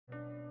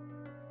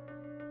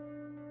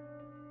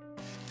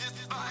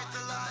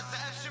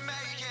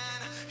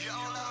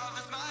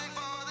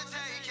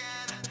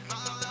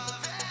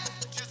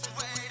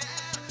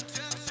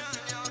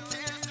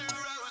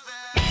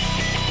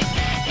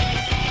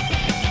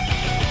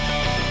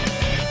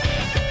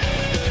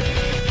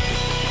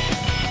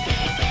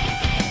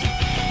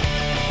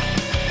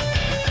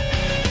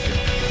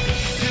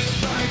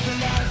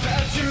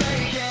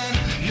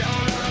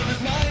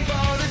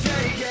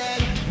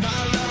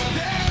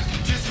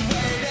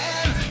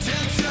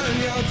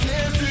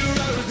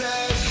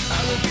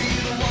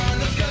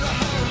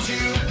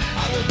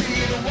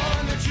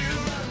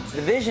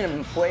The vision of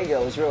En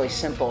Fuego is really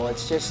simple.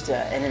 It's just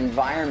an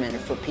environment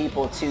for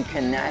people to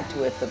connect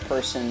with the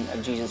person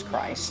of Jesus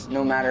Christ.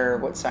 No matter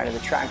what side of the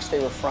tracks they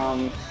were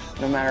from,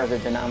 no matter the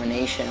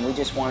denomination, we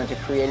just wanted to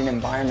create an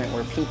environment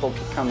where people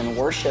could come and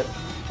worship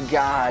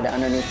God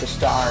underneath the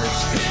stars.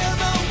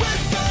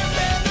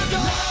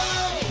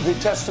 The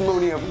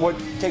testimony of what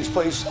takes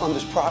place on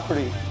this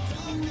property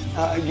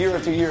year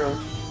after year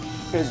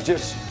is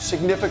just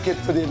significant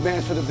for the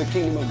advancement of the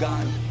kingdom of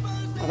God.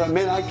 I thought,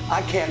 man,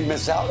 I can't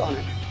miss out on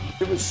it.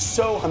 It was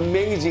so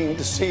amazing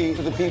to see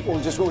the people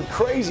just going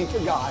crazy for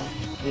God.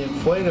 The En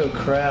Fuego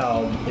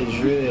crowd is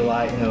really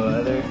like no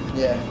other.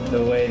 Yeah.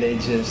 The way they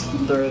just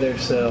throw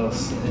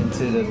themselves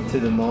into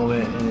the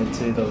moment and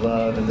into the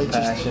love and the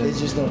passion. They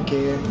just don't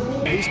care.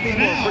 These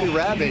people are pretty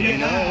rabid, you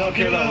know. They don't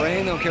care about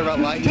rain, they don't care about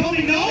lightning.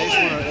 They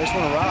just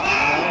want to rock,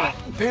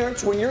 you know.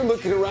 Parents, when you're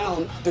looking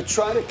around to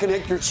try to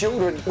connect your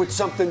children with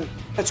something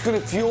that's going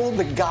to fuel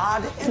the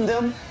God in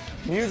them,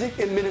 music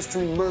and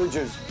ministry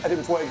merges at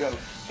En Fuego,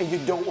 and you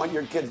don't want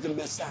your kids to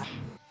miss that.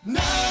 No,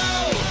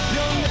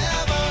 you'll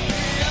never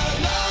be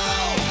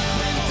alone.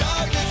 When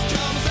darkness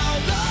comes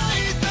out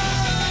like the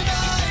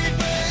night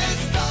with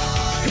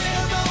stars.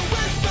 Hear the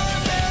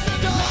whispers in the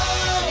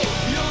dark.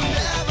 You'll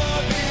never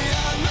be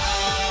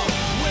alone.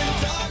 When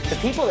darkness. The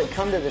people that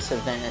come to this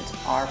event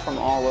are from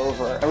all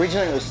over.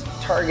 Originally it was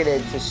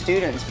targeted to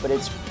students, but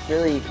it's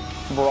really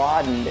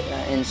broadened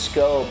in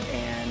scope,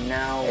 and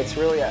now it's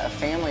really a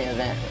family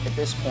event at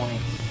this point.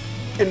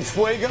 En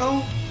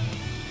Fuego,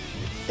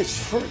 it's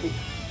free.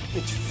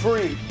 It's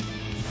free.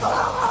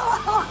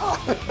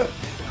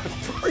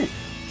 Free.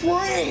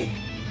 Free.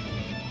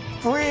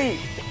 Free.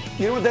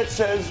 You know what that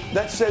says?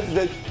 That says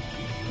that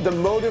the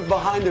motive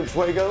behind En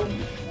Fuego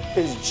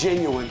is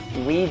genuine.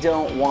 We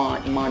don't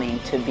want money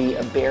to be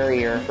a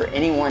barrier for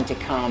anyone to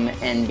come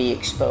and be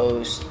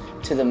exposed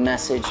to the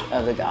message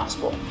of the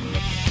gospel.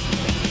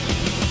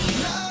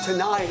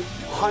 Tonight,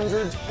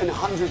 hundreds and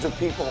hundreds of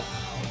people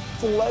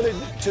flooded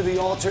to the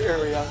altar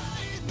area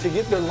to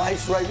get their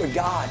lives right with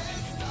God.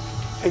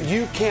 And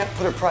you can't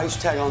put a price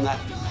tag on that.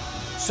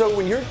 So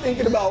when you're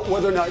thinking about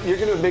whether or not you're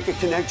going to make a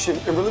connection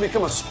and really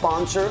become a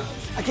sponsor,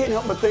 I can't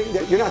help but think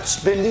that you're not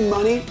spending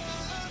money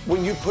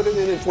when you put it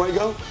in En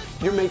Fuego.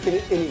 You're making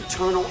it an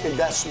eternal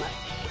investment,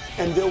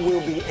 and there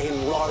will be a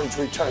large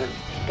return.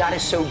 God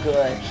is so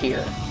good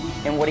here,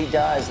 and what he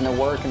does and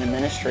the work and the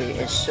ministry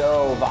is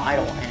so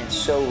vital and it's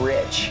so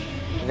rich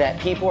that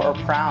people are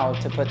proud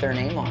to put their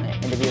name on it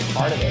and to be a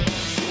part of it.